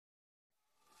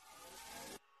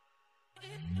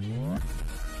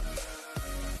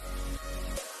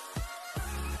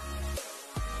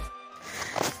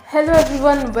Hello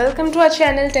everyone, welcome to our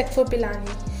channel Tech4Pilani.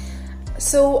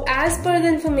 So as per the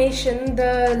information,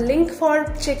 the link for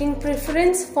checking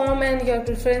preference form and your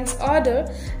preference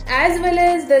order as well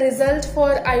as the result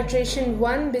for iteration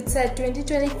 1 Bitsat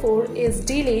 2024 is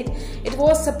delayed. It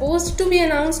was supposed to be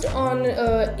announced on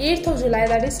 8th of July,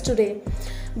 that is today.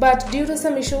 But due to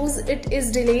some issues it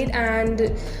is delayed,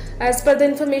 and as per the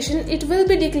information it will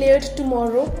be declared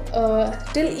tomorrow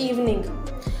till evening.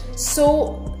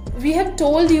 So we have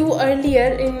told you earlier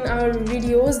in our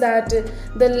videos that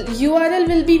the URL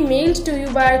will be mailed to you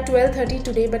by 12:30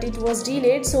 today, but it was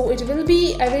delayed, so it will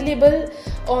be available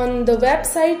on the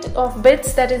website of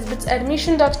BITS, that is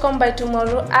bitsadmission.com, by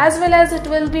tomorrow, as well as it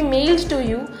will be mailed to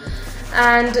you.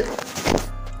 And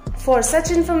for such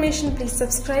information, please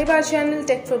subscribe our channel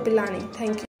Tech4Pilani.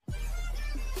 Thank you.